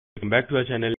Welcome back to our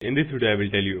channel. In this video I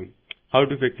will tell you how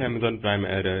to fix Amazon Prime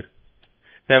error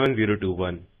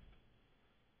 7021.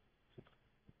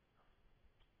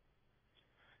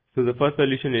 So the first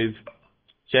solution is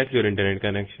check your internet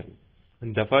connection.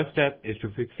 And the first step is to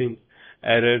fixing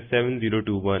error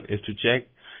 7021 is to check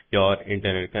your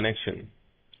internet connection.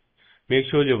 Make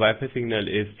sure your Wi-Fi signal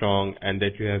is strong and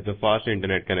that you have the fast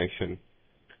internet connection.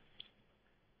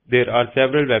 There are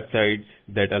several websites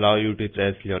that allow you to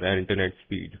test your internet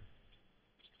speed,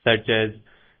 such as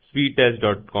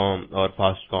speedtest.com or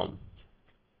fastcom.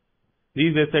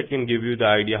 These websites can give you the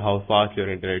idea how fast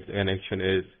your internet connection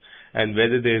is and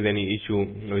whether there is any issue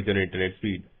with your internet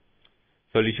speed.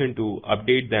 Solution 2.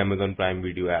 Update the Amazon Prime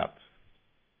Video app.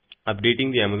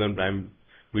 Updating the Amazon Prime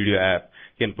Video app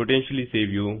can potentially save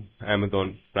you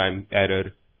Amazon Prime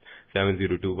error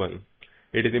 7021.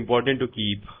 It is important to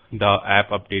keep the app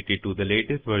updated to the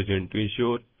latest version to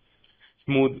ensure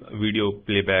smooth video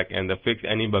playback and to fix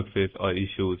any bugs or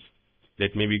issues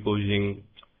that may be causing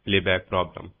playback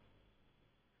problem.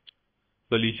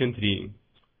 Solution 3.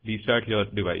 Restart your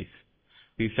device.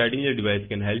 Restarting your device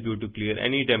can help you to clear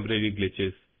any temporary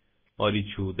glitches or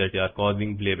issues that are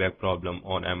causing playback problem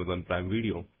on Amazon Prime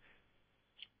Video.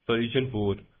 Solution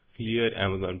 4. Clear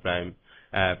Amazon Prime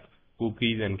app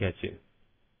cookies and cache.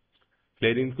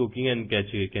 Clearing cookie and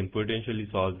cache can potentially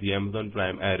solve the Amazon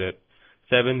Prime error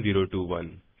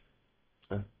 7021.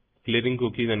 Clearing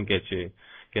cookies and cache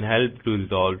can help to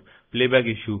resolve playback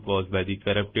issue caused by the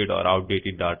corrupted or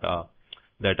outdated data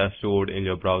that are stored in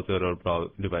your browser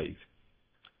or device.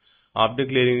 After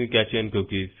clearing the cache and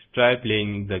cookies, try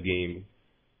playing the game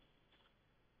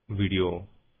video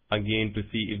again to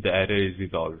see if the error is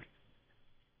resolved.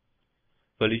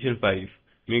 Solution 5.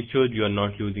 Make sure you are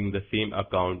not using the same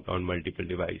account on multiple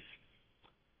devices.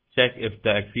 Check if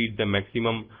that exceeds the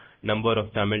maximum number of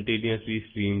simultaneously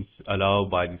streams allowed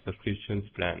by the subscriptions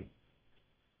plan.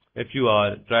 If you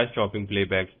are, try stopping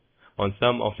playback on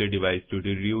some of your devices to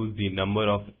reduce the number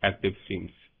of active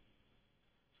streams.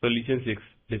 Solution 6.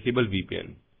 Disable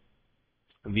VPN.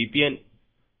 VPN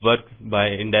works by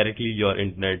indirectly your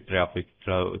internet traffic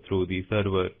through the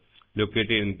server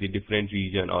located in the different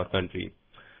region or country,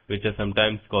 which are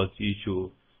sometimes cause issue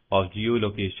of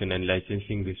geolocation and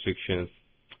licensing restrictions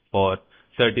for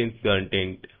certain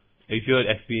content. If you are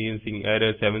experiencing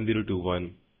error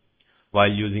 7021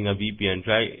 while using a VPN,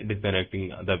 try disconnecting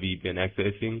the VPN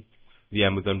accessing the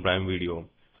Amazon Prime Video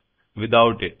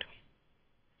without it.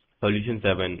 Solution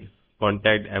 7.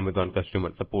 Contact Amazon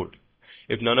customer support.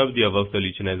 If none of the above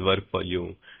solution has worked for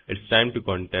you, it's time to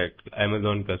contact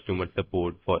Amazon customer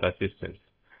support for assistance.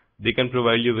 They can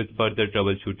provide you with further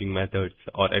troubleshooting methods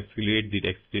or escalate the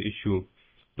issue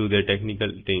to their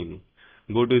technical team.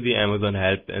 Go to the Amazon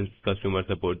Help and Customer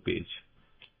Support page.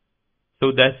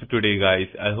 So that's today, guys.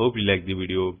 I hope you liked the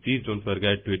video. Please don't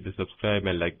forget to hit the subscribe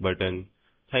and like button.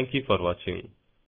 Thank you for watching.